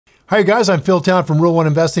Hi guys, I'm Phil Town from Rule 1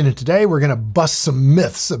 Investing, and today we're going to bust some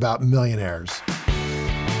myths about millionaires.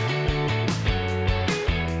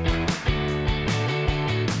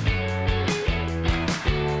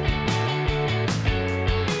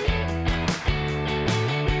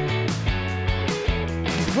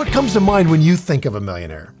 What comes to mind when you think of a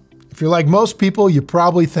millionaire? If you're like most people, you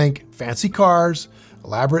probably think fancy cars,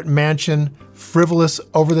 elaborate mansion, frivolous,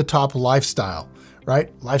 over-the-top lifestyle,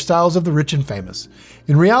 right? Lifestyles of the rich and famous.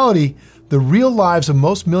 In reality, the real lives of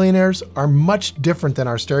most millionaires are much different than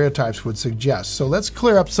our stereotypes would suggest. So let's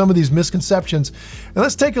clear up some of these misconceptions, and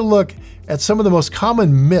let's take a look at some of the most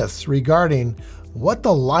common myths regarding what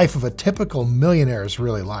the life of a typical millionaire is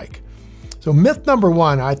really like. So myth number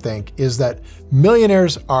one, I think, is that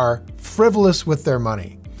millionaires are frivolous with their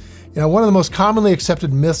money. You know, one of the most commonly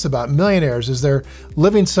accepted myths about millionaires is they're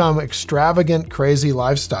living some extravagant, crazy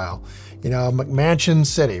lifestyle. You know, McMansion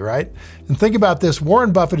City, right? And think about this,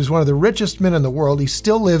 Warren Buffett is one of the richest men in the world. He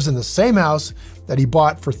still lives in the same house that he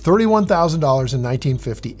bought for $31,000 in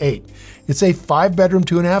 1958. It's a 5-bedroom,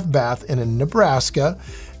 2.5 bath in Nebraska,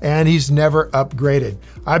 and he's never upgraded.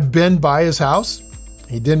 I've been by his house.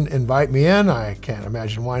 He didn't invite me in. I can't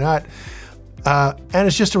imagine why not. And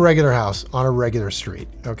it's just a regular house on a regular street,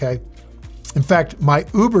 okay? In fact, my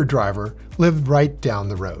Uber driver lived right down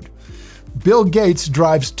the road. Bill Gates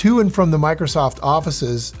drives to and from the Microsoft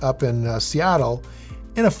offices up in Seattle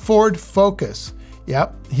in a Ford Focus.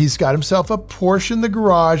 Yep, he's got himself a Porsche in the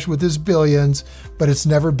garage with his billions, but it's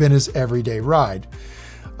never been his everyday ride.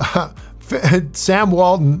 Sam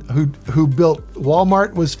Walton, who built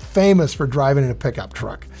Walmart, was famous for driving in a pickup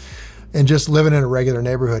truck and just living in a regular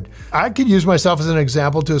neighborhood. I could use myself as an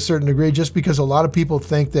example to a certain degree just because a lot of people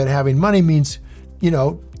think that having money means, you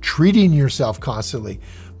know, treating yourself constantly.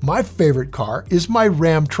 My favorite car is my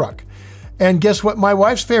Ram truck. And guess what my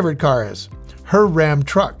wife's favorite car is? Her Ram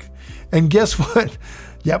truck. And guess what?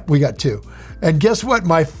 Yep, we got two. And guess what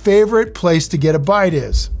my favorite place to get a bite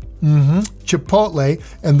is? Chipotle.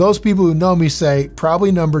 And those people who know me say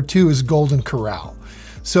probably number 2 is Golden Corral.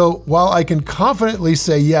 So while I can confidently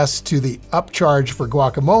say yes to the upcharge for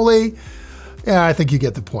guacamole, yeah, I think you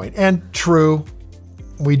get the point. And true,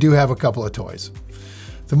 we do have a couple of toys.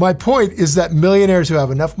 So my point is that millionaires who have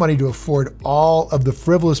enough money to afford all of the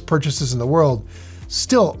frivolous purchases in the world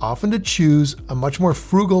still often to choose a much more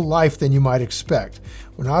frugal life than you might expect.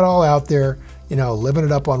 We're not all out there, you know, living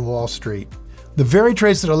it up on Wall Street. The very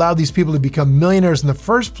traits that allowed these people to become millionaires in the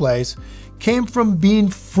first place came from being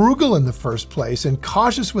frugal in the first place and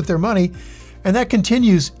cautious with their money, and that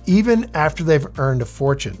continues even after they've earned a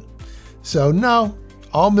fortune. So no,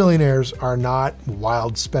 all millionaires are not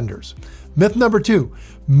wild spenders. Myth number 2,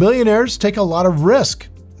 millionaires take a lot of risk.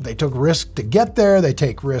 They took risk to get there, they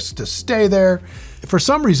take risk to stay there. For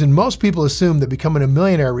some reason, most people assume that becoming a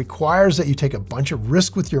millionaire requires that you take a bunch of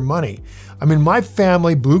risk with your money. I mean, my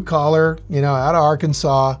family, blue collar, you know, out of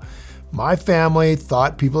Arkansas, my family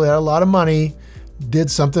thought people that had a lot of money did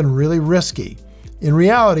something really risky. In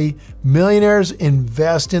reality, millionaires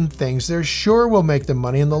invest in things they're sure will make them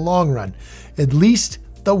money in the long run. At least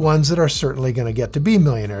the ones that are certainly going to get to be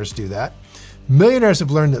millionaires do that. Millionaires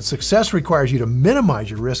have learned that success requires you to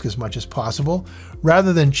minimize your risk as much as possible,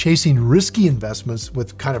 rather than chasing risky investments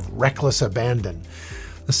with kind of reckless abandon.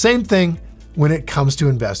 The same thing when it comes to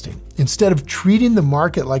investing. Instead of treating the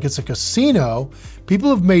market like it's a casino, people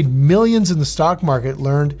who've made millions in the stock market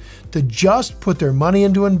learned to just put their money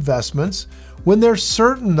into investments when they're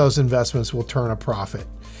certain those investments will turn a profit.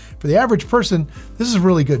 For the average person, this is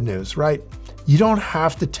really good news, right? You don't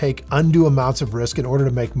have to take undue amounts of risk in order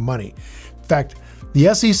to make money. In fact,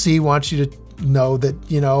 the SEC wants you to know that,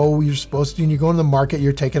 you know, you're supposed to, when you go in the market,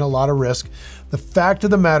 you're taking a lot of risk. The fact of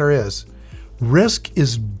the matter is, risk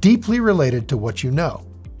is deeply related to what you know.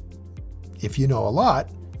 If you know a lot,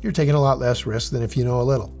 you're taking a lot less risk than if you know a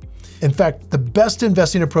little. In fact, the best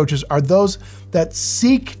investing approaches are those that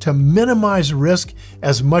seek to minimize risk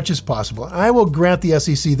as much as possible. And I will grant the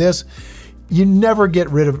SEC this. You never get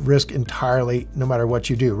rid of risk entirely, no matter what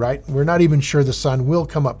you do, right? We're not even sure the sun will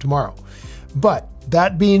come up tomorrow. But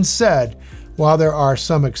that being said, while there are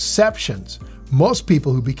some exceptions, most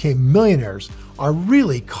people who became millionaires are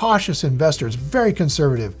really cautious investors, very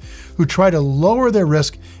conservative, who try to lower their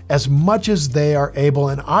risk as much as they are able.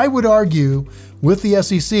 And I would argue with the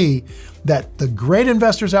SEC that the great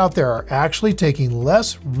investors out there are actually taking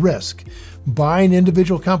less risk buying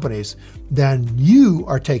individual companies than you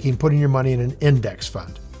are taking putting your money in an index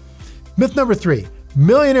fund. Myth number 3,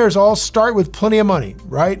 millionaires all start with plenty of money,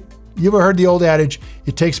 right? You ever heard the old adage,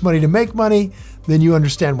 it takes money to make money? Then you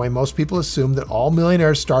understand why most people assume that all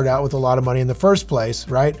millionaires start out with a lot of money in the first place,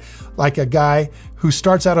 right? Like a guy who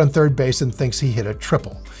starts out on third base and thinks he hit a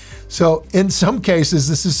triple. So in some cases,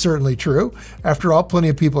 this is certainly true. After all, plenty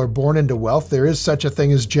of people are born into wealth. There is such a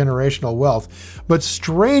thing as generational wealth. But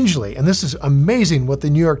strangely, and this is amazing what the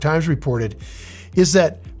New York Times reported, is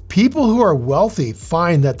that people who are wealthy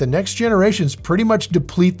find that the next generations pretty much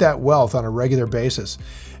deplete that wealth on a regular basis,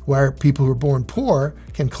 where people who are born poor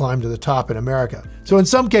can climb to the top in America. So in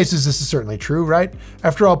some cases, this is certainly true, right?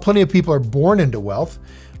 After all, plenty of people are born into wealth,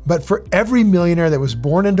 but for every millionaire that was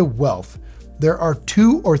born into wealth, there are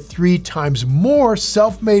 2 or 3 times more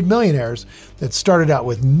self-made millionaires that started out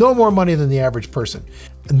with no more money than the average person.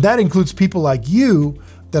 And that includes people like you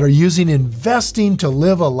that are using investing to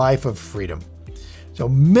live a life of freedom. So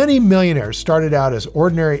many millionaires started out as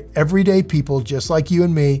ordinary, everyday people just like you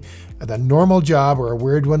and me, with a normal job or a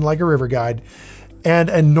weird one like a river guide, and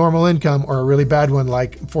a normal income or a really bad one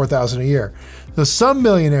like $4,000 a year. So some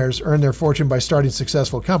millionaires earn their fortune by starting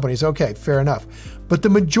successful companies. Okay, fair enough. But the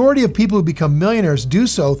majority of people who become millionaires do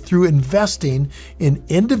so through investing in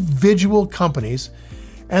individual companies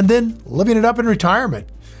and then living it up in retirement.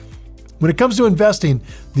 When it comes to investing,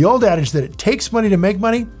 the old adage that it takes money to make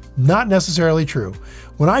money, not necessarily true.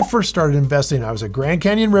 When I first started investing, I was a Grand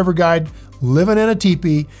Canyon river guide, living in a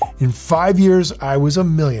teepee. In 5 years, I was a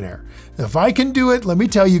millionaire. Now, if I can do it, let me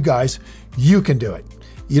tell you guys, you can do it.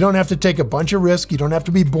 You don't have to take a bunch of risk. You don't have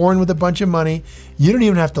to be born with a bunch of money. You don't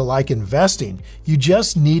even have to like investing. You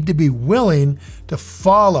just need to be willing to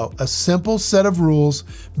follow a simple set of rules,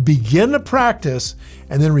 begin to practice,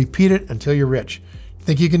 and then repeat it until you're rich.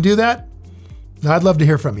 Think you can do that? Now, I'd love to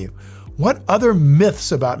hear from you. What other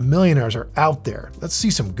myths about millionaires are out there? Let's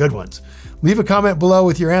see some good ones. Leave a comment below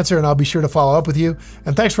with your answer and I'll be sure to follow up with you.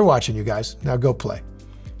 And thanks for watching, you guys. Now go play.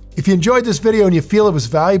 If you enjoyed this video and you feel it was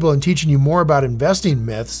valuable in teaching you more about investing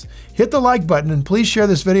myths, hit the like button and please share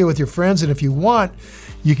this video with your friends. And if you want,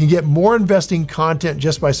 you can get more investing content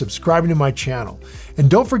just by subscribing to my channel. And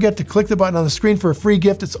don't forget to click the button on the screen for a free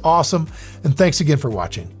gift. It's awesome. And thanks again for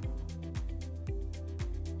watching.